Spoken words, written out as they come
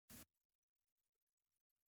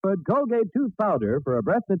Good Colgate Tooth Powder for a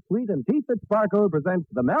breath that's sweet and teeth that sparkle presents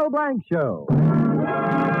the Mel Blanc Show.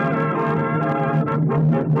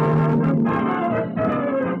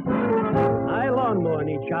 My lawnmower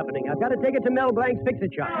needs sharpening. I've got to take it to Mel Blanc's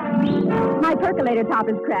Fix-It Shop. My percolator top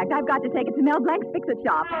is cracked. I've got to take it to Mel Blanc's Fix-It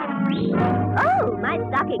Shop. Oh, my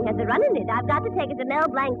stocking has a run in it. I've got to take it to Mel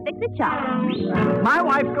Blanc's Fix-It Shop. My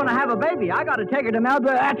wife's going to have a baby. I got to take her to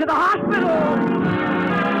to the hospital.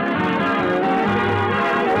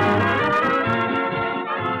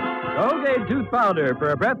 Colgate Tooth Powder for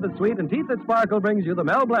a breath that's sweet and teeth that sparkle brings you the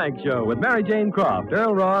Mel Blanc Show with Mary Jane Croft,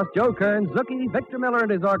 Earl Ross, Joe Kearns, Zookie, Victor Miller and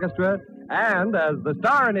his orchestra, and as the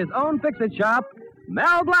star in his own Fix-It Shop,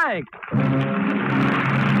 Mel Blanc.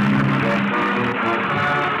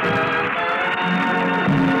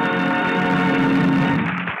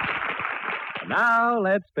 Now,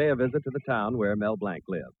 let's pay a visit to the town where Mel Blanc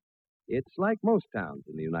lives. It's like most towns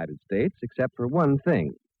in the United States, except for one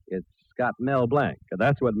thing. It's got Mel Blanc.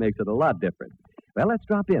 That's what makes it a lot different. Well, let's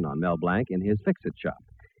drop in on Mel Blanc in his Fix-It Shop.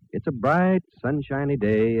 It's a bright, sunshiny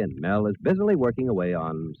day, and Mel is busily working away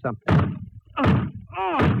on something.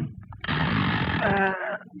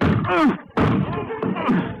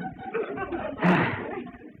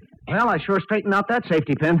 Well, I sure straightened out that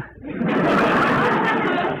safety pin.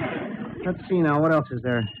 Let's see now, what else is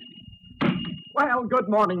there? Well, good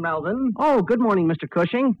morning, Melvin. Oh, good morning, Mr.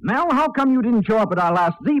 Cushing. Mel, how come you didn't show up at our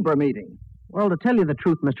last zebra meeting? Well, to tell you the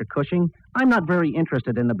truth, Mr. Cushing, I'm not very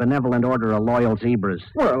interested in the benevolent order of loyal zebras.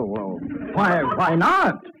 Well, why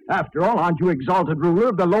not? After all, aren't you exalted ruler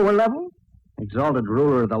of the lower level? Exalted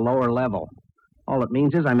ruler of the lower level. All it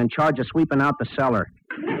means is I'm in charge of sweeping out the cellar.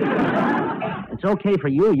 It's okay for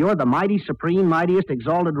you. You're the mighty, supreme, mightiest,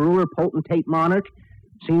 exalted ruler, potentate monarch,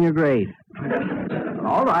 senior grade.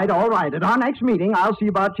 All right. At our next meeting, I'll see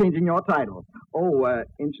about changing your title. Oh,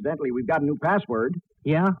 incidentally, we've got a new password.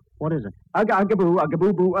 Yeah? What is it? Ugga, ugga, boo, ugga.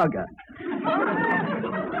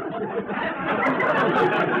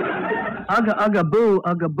 Ugga,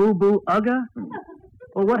 boo, boo, ugga?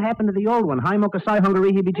 Well, what happened to the old one? Hi, mocha, si,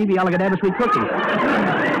 hungary, heebie-jeebie, alligator, sweet cookie.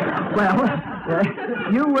 Well,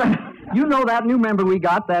 you know that new member we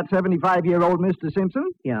got, that 75-year-old Mr.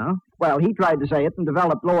 Simpson? Yeah? Well, he tried to say it and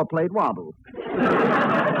developed lower plate wobble.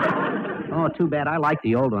 Oh, too bad. I like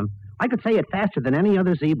the old one. I could say it faster than any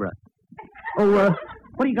other zebra. Oh,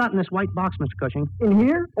 what do you got in this white box, Mr. Cushing? In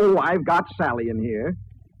here? Oh, I've got Sally in here.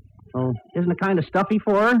 Oh, isn't it kind of stuffy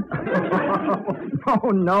for her? Oh,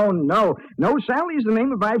 no. No, Sally's the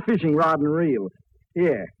name of my fishing rod and reel.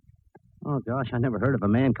 Here. Oh, gosh, I never heard of a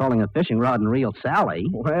man calling a fishing rod and reel Sally.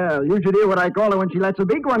 Well, you should hear what I call her when she lets a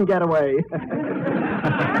big one get away.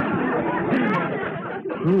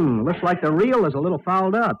 Looks like the reel is a little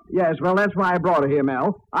fouled up. Yes, well, that's why I brought her here,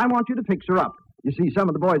 Mel. I want you to fix her up. You see, some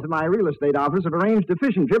of the boys at my real estate office have arranged a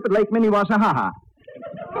fishing trip at Lake Minnewasahaha.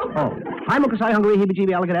 Oh, hi, mocha, si, hungry,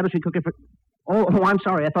 heebie-jeebie, alligator, sweet cookie for... Oh, I'm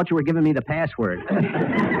sorry. I thought you were giving me the password.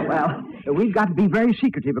 Well, we've got to be very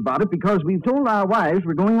secretive about it because we've told our wives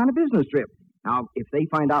we're going on a business trip. Now, if they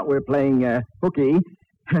find out we're playing hooky,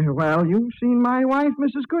 well, you've seen my wife,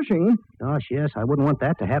 Mrs. Cushing. Gosh, yes, I wouldn't want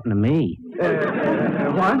that to happen to me.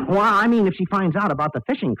 What? Well, I mean, if she finds out about the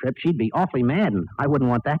fishing trip, she'd be awfully mad, and I wouldn't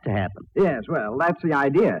want that to happen. Yes, well, that's the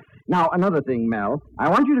idea. Now, another thing, Mel. I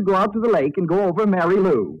want you to go out to the lake and go over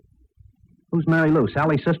Marylou. Who's Marylou?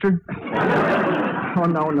 Sally's sister? Oh,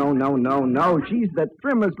 no. She's the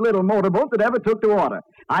trimmest little motorboat that ever took to water.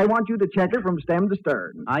 I want you to check her from stem to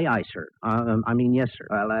stern. Aye, sir. Yes, sir.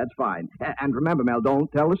 Well, that's fine. And remember, Mel,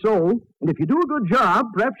 don't tell a soul. And if you do a good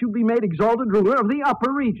job, perhaps you'll be made exalted ruler of the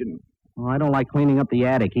upper region. Well, I don't like cleaning up the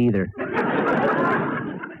attic either.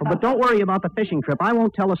 But don't worry about the fishing trip. I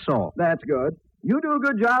won't tell a soul. That's good. You do a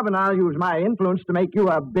good job, and I'll use my influence to make you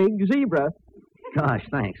a big zebra. Gosh,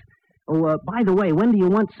 thanks. Oh, by the way, when do you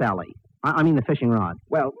want Sally? I mean the fishing rod.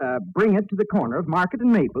 Well, bring it to the corner of Market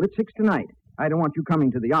and Maple at 6 tonight. I don't want you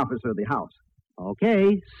coming to the office or the house.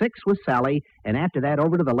 Okay, 6 with Sally, and after that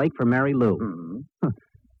over to the lake for Marylou. Mm-hmm.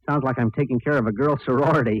 Sounds like I'm taking care of a girl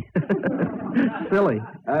sorority. Silly.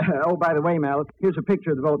 Oh, by the way, Mel, here's a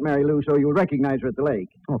picture of the boat Marylou so you'll recognize her at the lake.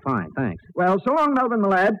 Oh, fine, thanks. Well, so long, Melvin, my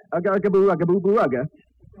lad. Ugga, boo, boo, boo, ugga.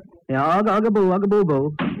 Yeah, ugga, boo,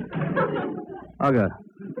 boo. Ugga.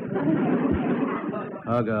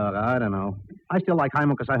 Ugga, I don't know. I still like hi,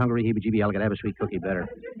 mocha, si, hungry, heebie-jeebie, alligator, sweet cookie better.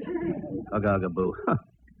 Ugga, boo.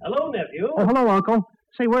 Hello, nephew. Oh, hello, Uncle.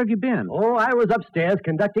 Say, where have you been? Oh, I was upstairs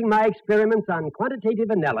conducting my experiments on quantitative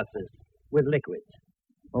analysis with liquids.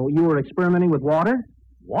 Oh, you were experimenting with water?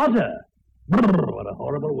 Water? Brrr, what a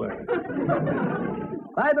horrible word.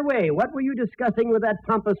 By the way, what were you discussing with that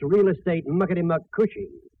pompous real estate muckety-muck Cushing?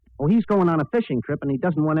 Oh, he's going on a fishing trip, and he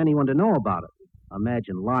doesn't want anyone to know about it.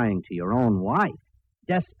 Imagine lying to your own wife.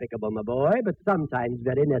 Despicable, my boy, but sometimes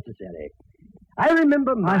very necessary. I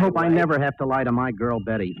remember my I hope wife. I never have to lie to my girl,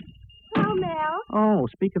 Betty. Hello, Mel. Oh,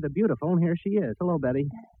 speak of the beautiful, and here she is. Hello, Betty.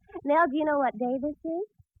 Mel, do you know what day this is?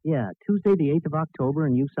 Yeah, Tuesday the 8th of October,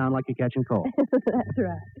 and you sound like you're catching cold. That's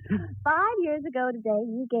right. 5 years ago today,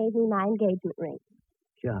 you gave me my engagement ring.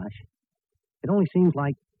 Gosh, it only seems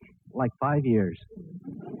like 5 years.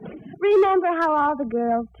 Remember how all the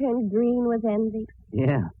girls turned green with envy?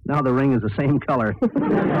 Yeah, now the ring is the same color.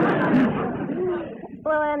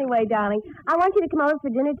 Well, anyway, darling, I want you to come over for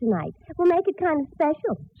dinner tonight. We'll make it kind of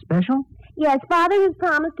special. Special? Yes, Father has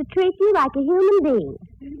promised to treat you like a human being.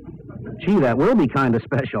 Gee, that will be kind of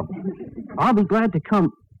special. I'll be glad to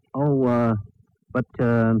come. Oh, but,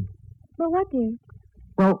 Well, what, dear?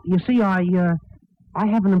 well, you see, I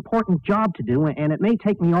have an important job to do, and it may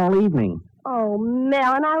take me all evening. Oh,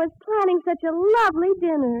 Mel, and I was planning such a lovely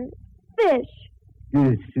dinner. Fish.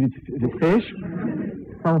 Fish?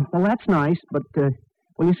 Well, that's nice, but,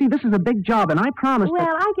 well, you see, this is a big job, and I promised Well,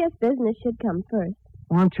 that... I guess business should come first.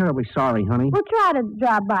 Oh, I'm terribly sorry, honey. We'll try to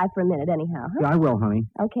drop by for a minute anyhow, huh? Yeah, I will, honey.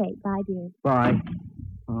 Okay, bye, dear. Bye.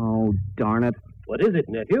 Oh, darn it. What is it,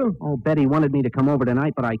 nephew? Oh, Betty wanted me to come over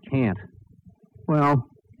tonight, but I can't. Well,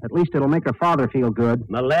 at least it'll make her father feel good.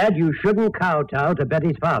 My lad, you shouldn't kowtow to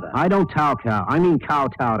Betty's father. I don't kowtow. I mean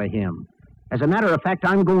kowtow to him. As a matter of fact,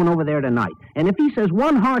 I'm going over there tonight. And if he says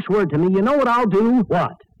one harsh word to me, you know what I'll do?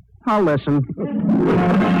 What? I'll listen.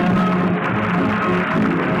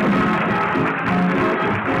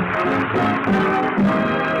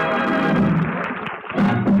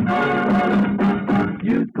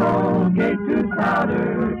 Use Colgate tooth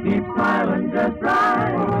powder, keep smiling just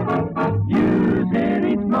right. Use it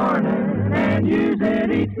each morning and use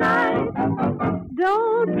it each night.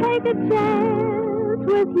 Don't take a chance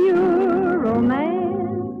with your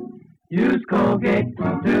romance. Use Colgate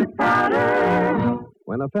tooth powder.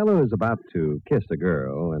 When a fellow is about to kiss a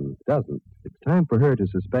girl and doesn't, it's time for her to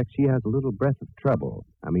suspect she has a little breath of trouble.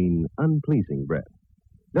 I mean, unpleasing breath.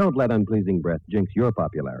 Don't let unpleasing breath jinx your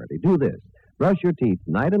popularity. Do this. Brush your teeth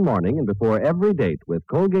night and morning and before every date with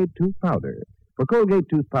Colgate tooth powder. For Colgate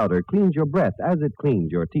tooth powder cleans your breath as it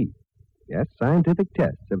cleans your teeth. Yes, scientific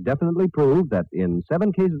tests have definitely proved that in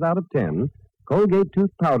 7 cases out of 10, Colgate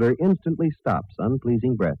tooth powder instantly stops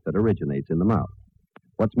unpleasing breath that originates in the mouth.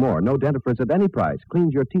 What's more, no dentifrice at any price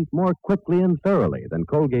cleans your teeth more quickly and thoroughly than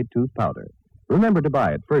Colgate tooth powder. Remember to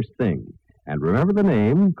buy it first thing. And remember the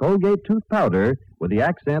name, Colgate tooth powder, with the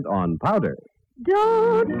accent on powder.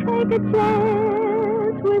 Don't take a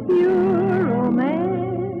chance with your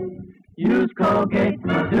romance. Use Colgate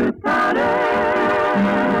tooth powder.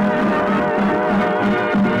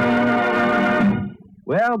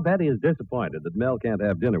 Well, Betty is disappointed that Mel can't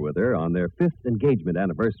have dinner with her on their 5th engagement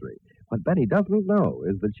anniversary. What Betty doesn't know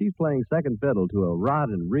is that she's playing second fiddle to a rod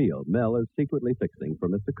and reel Mel is secretly fixing for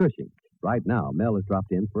Mr. Cushing. Right now, Mel has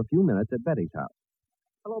dropped in for a few minutes at Betty's house.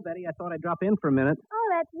 Hello, Betty. I thought I'd drop in for a minute. Oh,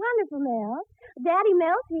 that's wonderful, Mel. Daddy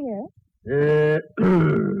Mel's here.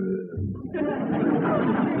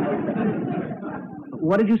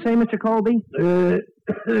 What did you say, Mr. Colby?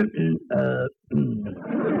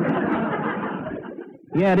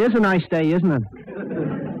 Yeah, it is a nice day, isn't it?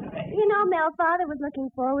 You know, Mel, Father was looking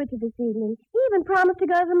forward to this evening. He even promised to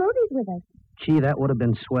go to the movies with us. Gee, that would have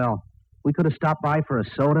been swell. We could have stopped by for a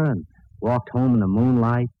soda and walked home in the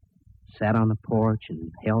moonlight, sat on the porch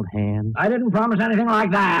and held hands. I didn't promise anything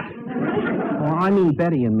like that. Oh, I mean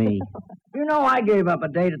Betty and me. You know I gave up a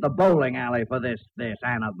date at the bowling alley for this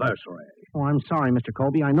anniversary. Oh, I'm sorry, Mr.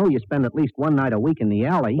 Colby. I know you spend at least one night a week in the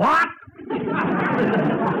alley. What?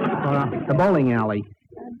 The bowling alley.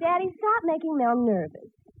 Daddy, stop making Mel nervous.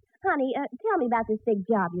 Honey, tell me about this big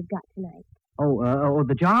job you've got tonight. Oh,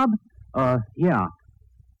 the job? Yeah.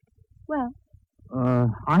 Well?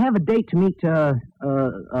 I have a date to meet,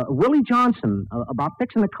 Willie Johnson about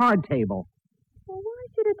fixing the card table. Well, why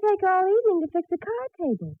should it take all evening to fix a card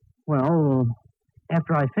table? Well,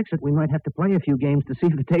 after I fix it, we might have to play a few games to see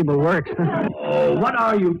if the table works. Oh, what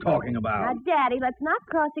are you talking about? Now, Daddy, let's not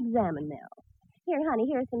cross-examine Mel. Here, honey,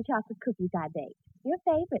 here are some chocolate cookies I baked. Your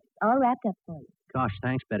favorite, all wrapped up for you. Gosh,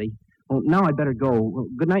 thanks, Betty. Well, now I'd better go. Well,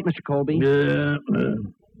 good night, Mr. Colby.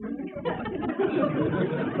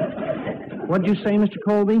 What'd you say, Mr.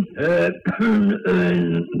 Colby?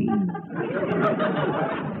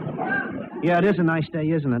 Yeah, it is a nice day,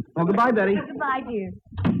 isn't it? Well, goodbye, Betty. Goodbye, dear.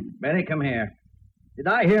 Betty, come here. Did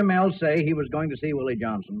I hear Mel say he was going to see Willie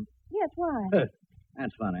Johnson? Yes, why?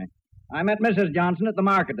 That's funny. I met Mrs. Johnson at the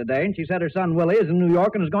market today, and she said her son Willie is in New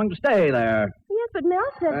York and is going to stay there. Yes, but Mel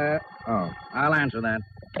said... I'll answer that.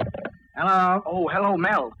 Hello? Oh, hello,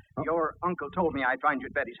 Mel. Your uncle told me I'd find you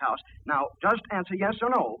at Betty's house. Now, just answer yes or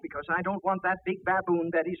no, because I don't want that big baboon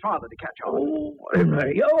Betty's father to catch on. Oh,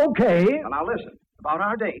 okay. Well, now listen, about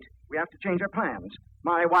our date. We have to change our plans.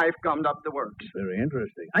 My wife gummed up the works. Very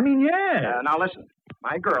interesting. I mean, yeah. Now listen,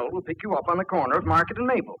 my girl will pick you up on the corner of Market and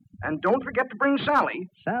Maple. And don't forget to bring Sally.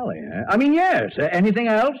 Sally, huh? I mean, yes. Anything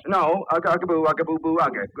else? No, ugga-boo, ugga-boo-boo,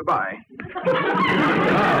 ugga. Goodbye.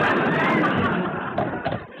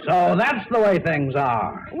 So that's the way things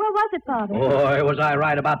are. What was it, Father? Boy, was I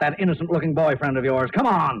right about that innocent-looking boyfriend of yours. Come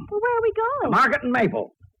on. Well, where are we going? Market and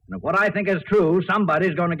Maple. And if what I think is true,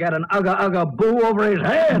 somebody's going to get an ugga-ugga-boo over his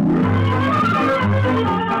head.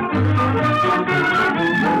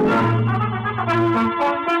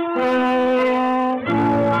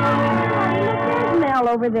 There's Mel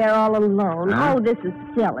over there all alone. Huh? Oh, this is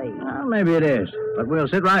silly. Well, maybe it is. But we'll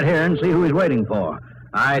sit right here and see who he's waiting for.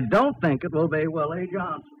 I don't think it will be Willie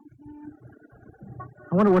Johnson.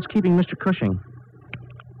 I wonder what's keeping Mr. Cushing.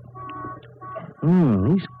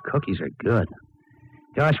 These cookies are good.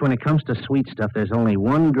 Gosh, when it comes to sweet stuff, there's only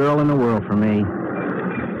one girl in the world for me.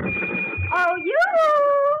 Oh, yoo-hoo!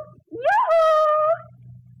 Yoo-hoo!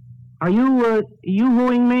 Are you,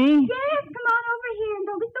 yoo-hooing me? Yes, come on over here and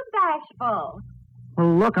don't be so bashful.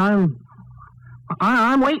 Well, look,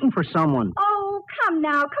 I'm waiting for someone. Oh, come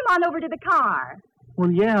now. Come on over to the car.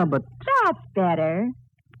 Well, yeah, but... That's better.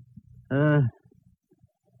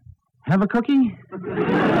 Have a cookie?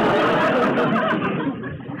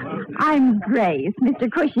 I'm Grace, Mr.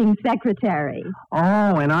 Cushing's secretary.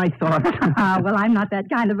 Oh, and I thought... Well, I'm not that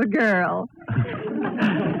kind of a girl.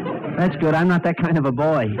 That's good. I'm not that kind of a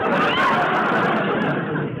boy.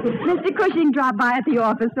 Mr. Cushing dropped by at the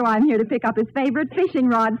office, so I'm here to pick up his favorite fishing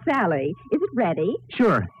rod, Sally. Is it ready?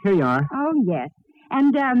 Sure. Here you are. Oh, yes.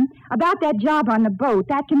 And, about that job on the boat,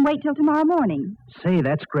 that can wait till tomorrow morning. Say,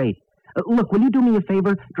 that's great. Look, will you do me a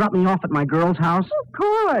favor? Drop me off at my girl's house? Of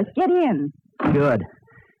course. Get in. Good.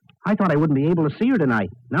 I thought I wouldn't be able to see her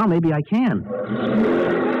tonight. Now maybe I can.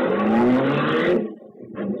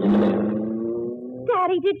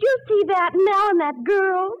 Daddy, did you see that Mel and that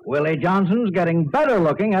girl? Willie Johnson's getting better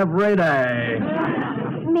looking every day.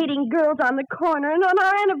 Meeting girls on the corner and on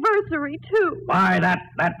our anniversary, too. Why,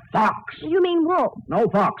 that fox. You mean Wolf? No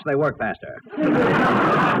fox. They work faster.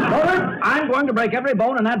 Mother, I'm going to break every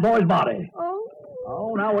bone in that boy's body.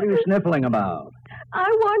 Oh, now what are you sniffling about? I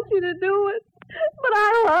want you to do it, but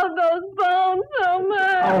I love those bones so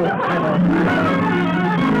much.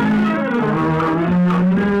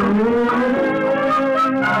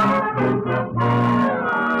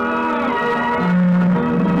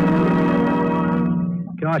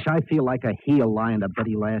 Gosh, I feel like a heel lying to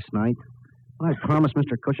Betty last night. I promised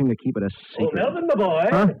Mr. Cushing to keep it a secret. Oh, Melvin, my boy.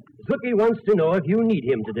 Huh? Zookie wants to know if you need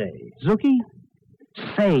him today. Zuki?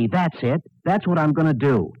 Say, that's it. That's what I'm going to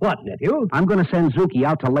do. What, nephew? I'm going to send Zuki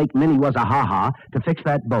out to Lake Minnewasahaha to fix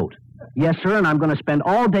that boat. Yes, sir, and I'm going to spend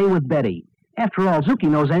all day with Betty. After all, Zuki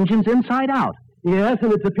knows engines inside out. Yes,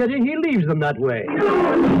 and it's a pity he leaves them that way.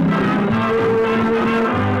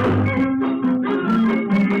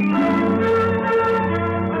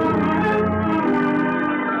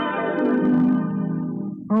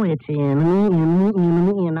 Oh, it's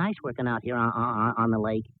nice working out here on the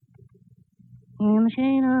lake. In the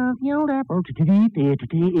shade of the old apple, it's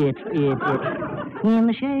in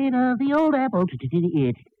the shade of the old apple,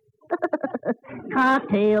 it's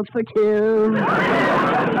cocktails for two.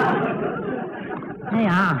 Hey,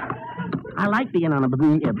 I like being on a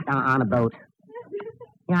boat.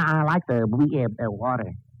 Yeah, I like the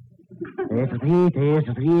water.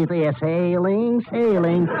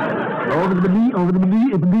 Sailing over the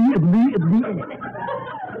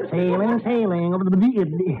sailing over the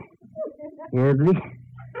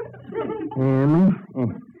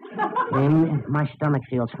and my stomach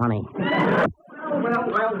feels funny.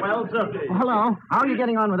 Well, Zuki. Hello. How are you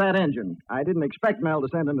getting on with that engine? I didn't expect Mel to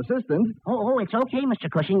send an assistant. Oh, it's okay, Mr.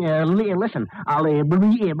 Cushing. Listen, I'll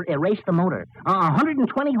erase the motor.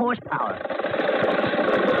 120 horsepower.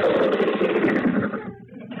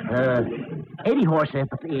 80 horsepower.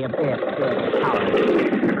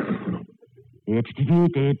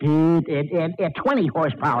 It's at 20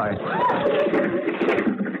 horsepower.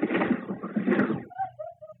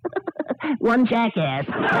 One jackass.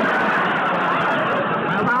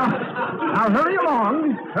 Now, hurry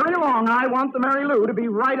along. Hurry along. I want the Marylou to be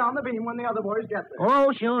right on the beam when the other boys get there.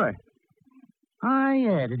 Oh, sure.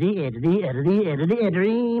 I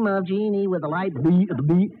dream of Jeannie with a light.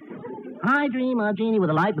 I dream of Jeannie with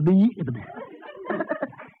a light.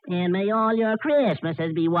 And may all your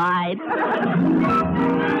Christmases be white.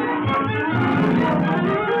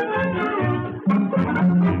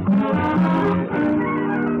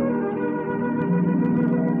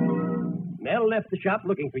 left the shop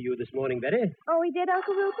looking for you this morning, Betty. Oh, he did,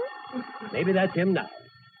 Uncle Rupert? Maybe that's him now.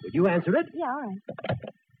 Would you answer it? Yeah, all right.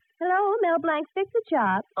 Hello, Mel Blanc, fix the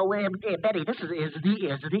shop. Oh, Betty, this is the.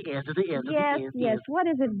 Yes. What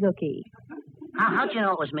is it, Zookie? How'd you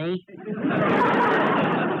know it was me?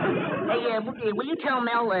 Hey, will you tell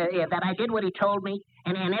Mel that I did what he told me?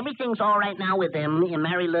 And everything's all right now with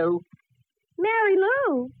Marylou?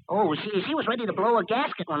 Marylou? Oh, she was ready to blow a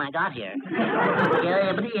gasket when I got here.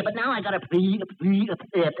 but now I got her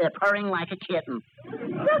purring like a kitten.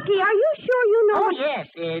 Zookie, are you sure you know? Oh, yes.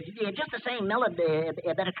 Just the same, Mel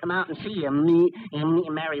better come out and see me and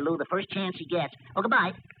Marylou the first chance he gets. Oh,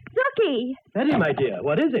 goodbye. Zookie! Betty, my dear,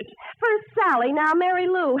 what is it? First Sally, now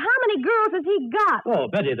Marylou. How many girls has he got? Oh,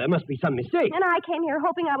 Betty, there must be some mistake. And I came here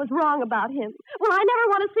hoping I was wrong about him. Well, I never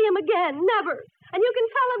want to see him again. Never. And you can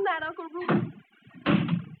tell him that, Uncle Rupert.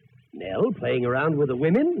 Nell playing around with the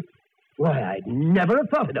women? Why, I'd never have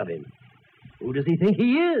thought it of him. Who does he think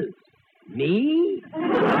he is? Me?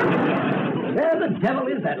 Where the devil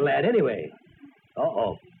is that lad, anyway?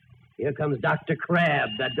 Uh-oh. Here comes Dr. Crab,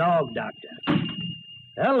 the dog doctor.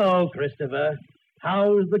 Hello, Christopher.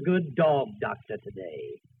 How's the good dog doctor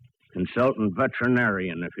today? Consultant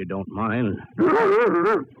veterinarian, if you don't mind.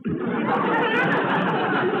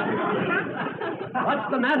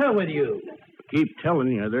 What's the matter with you? Keep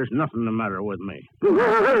telling you there's nothing the matter with me.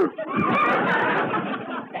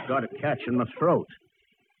 Got a catch in my throat.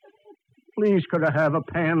 Please, could I have a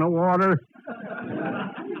pan of water?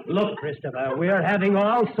 Look, Christopher, we're having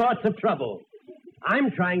all sorts of trouble.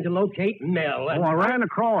 I'm trying to locate Mel. Oh, I ran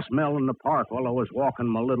across Mel in the park while I was walking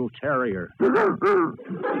my little terrier.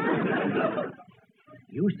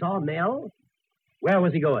 You saw Mel? Where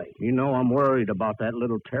was he going? You know, I'm worried about that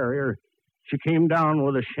little terrier. She came down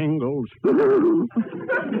with the shingles.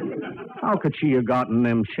 How could she have gotten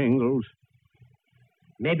them shingles?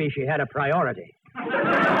 Maybe she had a priority.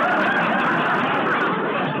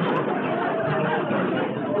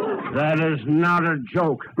 That is not a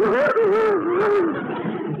joke.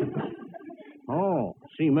 Oh,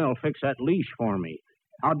 see Mel fix that leash for me.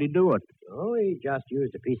 How'd he do it? Oh, he just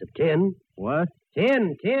used a piece of tin. What?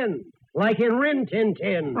 Tin. Like in Rin Tin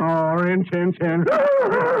Tin. Oh, Rin Tin Tin. Oh,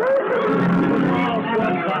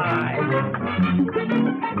 goodbye.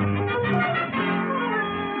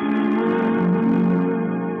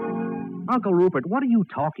 Uncle Rupert, what are you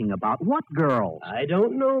talking about? What girls? I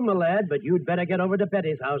don't know, my lad, but you'd better get over to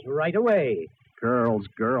Betty's house right away. Girls.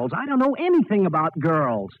 I don't know anything about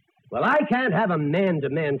girls. Well, I can't have a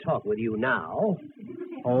man-to-man talk with you now.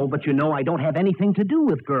 Oh, but you know I don't have anything to do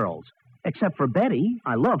with girls. Except for Betty.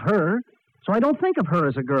 I love her, so I don't think of her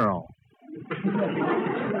as a girl.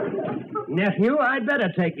 Nephew, I'd better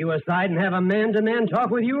take you aside and have a man-to-man talk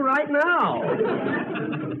with you right now.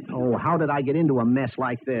 Oh, how did I get into a mess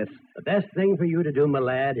like this? The best thing for you to do, my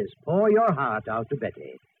lad, is pour your heart out to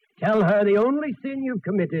Betty. Tell her the only sin you've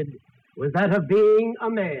committed was that of being a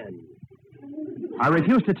man. I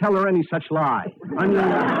refuse to tell her any such lie. Oh,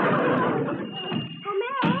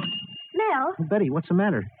 Mel, Betty, what's the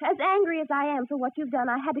matter? as angry as I am for what you've done,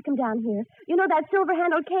 I had to come down here. You know that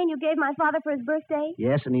silver-handled cane you gave my father for his birthday?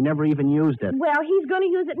 Yes, and he never even used it. Well, he's going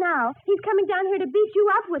to use it now. He's coming down here to beat you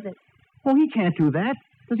up with it. Oh, he can't do that.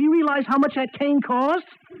 Does he realize how much that cane costs?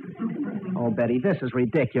 Oh, Betty, this is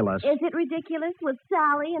ridiculous. Is it ridiculous with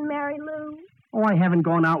Sally and Marylou? Oh, I haven't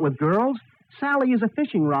gone out with girls. Sally is a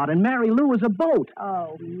fishing rod and Marylou is a boat.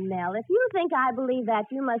 Oh, Mel, if you think I believe that,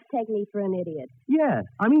 you must take me for an idiot. Yeah,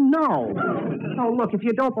 no. Oh, look, if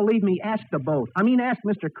you don't believe me, ask the boat. Ask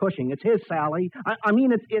Mr. Cushing. It's his Sally.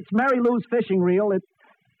 It's Marylou's fishing reel.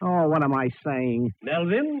 Oh, what am I saying?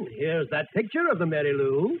 Melvin, here's that picture of the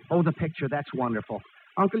Marylou. Oh, the picture. That's wonderful.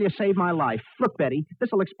 Uncle, you saved my life. Look, Betty,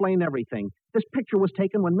 this'll explain everything. This picture was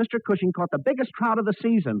taken when Mr. Cushing caught the biggest trout of the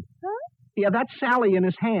season. Huh? Yeah, that's Sally in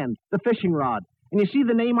his hand, the fishing rod. And you see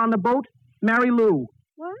the name on the boat? Marylou.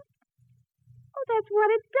 What? Oh, that's what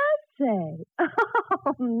it does say.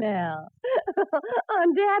 Oh, Mel.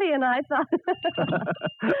 Oh, Daddy and I thought...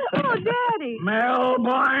 Oh, Daddy. Mel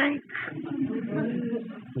Blanc.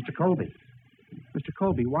 Mr.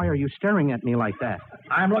 Colby, why are you staring at me like that?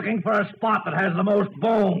 I'm looking for a spot that has the most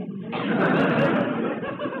bone.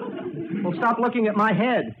 Well, stop looking at my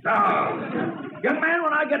head. Young man,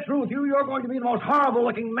 when I get through with you, you're going to be the most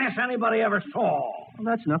horrible-looking mess anybody ever saw. Well,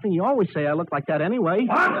 that's nothing. You always say I look like that anyway.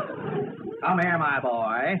 What? Come here, my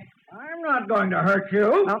boy. I'm not going to hurt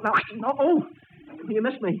you. No. Oh, you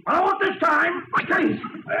missed me. I want this time. Please.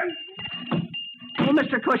 Oh,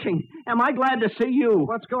 Mr. Cushing, am I glad to see you?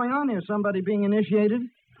 What's going on here? Somebody being initiated?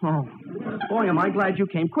 Oh, boy, am I glad you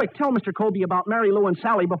came. Quick, tell Mr. Colby about Marylou and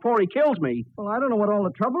Sally before he kills me. Well, I don't know what all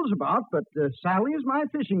the trouble's about, but Sally is my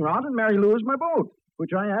fishing rod and Marylou is my boat,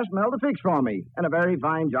 which I asked Mel to fix for me. And a very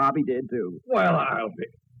fine job he did, too. Well, I'll be...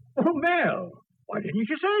 Oh, Mel, why didn't you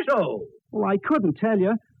say so? Well, I couldn't tell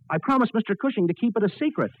you. I promised Mr. Cushing to keep it a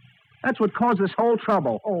secret. That's what caused this whole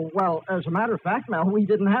trouble. Oh, well, as a matter of fact, Mel, we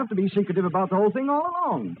didn't have to be secretive about the whole thing all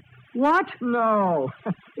along. What? No.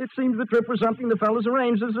 It seems the trip was something the fellas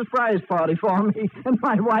arranged as a surprise party for me, and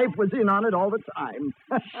my wife was in on it all the time.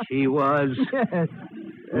 She was? Yes.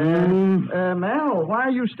 Mel, why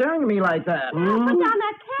are you staring at me like that? Put down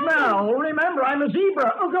that can. Mel, remember, I'm a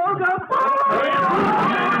zebra. Oh, go, go.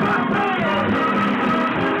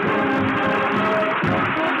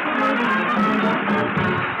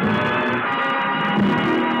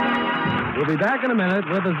 We'll be back in a minute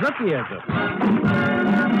with a Zookie-ism.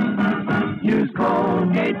 Use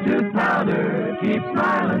Colgate tooth powder, keep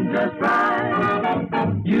smiling just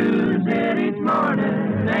right. Use it each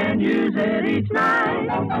morning and use it each night.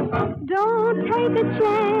 Don't take a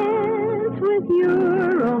chance with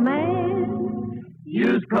your romance.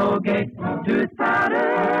 Use Colgate tooth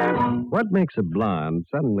powder. What makes a blonde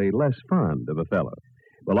suddenly less fond of a fellow?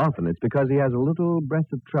 Well, often it's because he has a little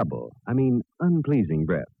breath of trouble. I mean, unpleasing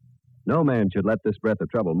breath. No man should let this breath of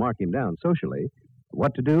trouble mark him down socially.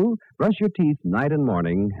 What to do? Brush your teeth night and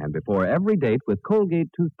morning and before every date with Colgate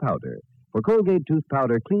tooth powder. For Colgate tooth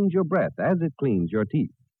powder cleans your breath as it cleans your teeth.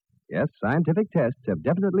 Yes, scientific tests have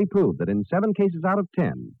definitely proved that in 7 cases out of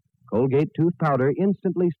 10, Colgate tooth powder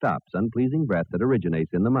instantly stops unpleasing breath that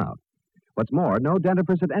originates in the mouth. What's more, no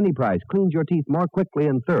dentifrice at any price cleans your teeth more quickly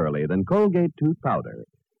and thoroughly than Colgate tooth powder.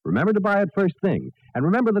 Remember to buy it first thing, and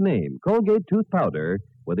remember the name, Colgate tooth powder,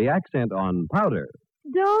 with the accent on powder.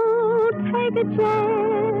 Don't take a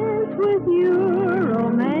chance with your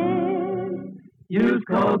romance. Use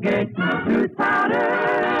Colgate tooth powder.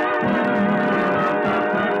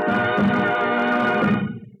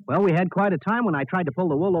 Well, we had quite a time when I tried to pull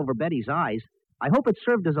the wool over Betty's eyes. I hope it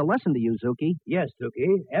served as a lesson to you, Zuki. Yes,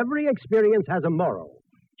 Dookie. Every experience has a moral.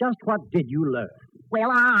 Just what did you learn? Well,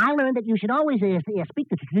 I learned that you should always speak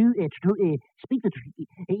the truth. Speak the truth.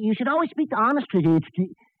 You should always speak the honest truth.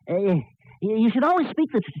 You should always speak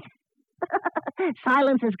the truth.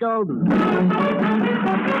 Silence is golden.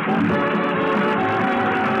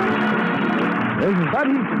 This is Bud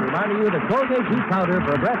Houston reminding you that Colgate tooth powder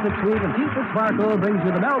for a breath that's sweet and teeth that sparkle brings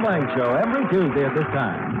you the Mel Blanc Show every Tuesday at this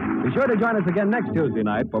time. Be sure to join us again next Tuesday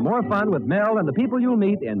night for more fun with Mel and the people you'll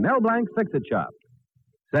meet in Mel Blanc's Fix-It Shop.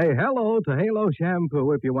 Say hello to Halo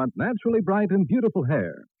Shampoo if you want naturally bright and beautiful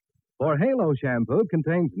hair. For Halo Shampoo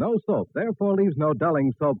contains no soap, therefore leaves no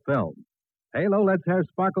dulling soap film. Halo lets hair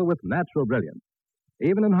sparkle with natural brilliance.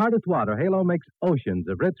 Even in hardest water, Halo makes oceans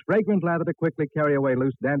of rich, fragrant lather to quickly carry away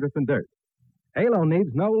loose dandruff and dirt. Halo needs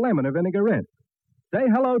no lemon or vinegar rinse. Say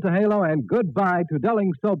hello to Halo and goodbye to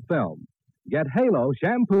dulling soap film. Get Halo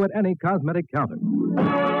Shampoo at any cosmetic counter.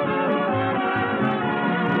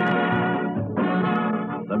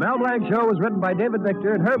 The Mel Blanc Show was written by David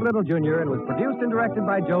Victor and Herb Little Jr. and was produced and directed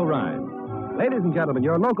by Joe Ryan. Ladies and gentlemen,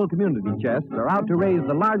 your local community chests are out to raise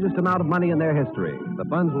the largest amount of money in their history. The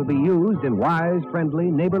funds will be used in wise, friendly,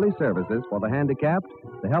 neighborly services for the handicapped,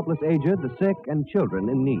 the helpless aged, the sick, and children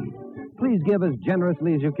in need. Please give as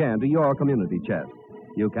generously as you can to your community chest.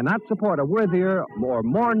 You cannot support a worthier or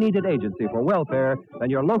more needed agency for welfare than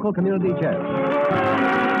your local community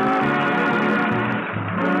chest.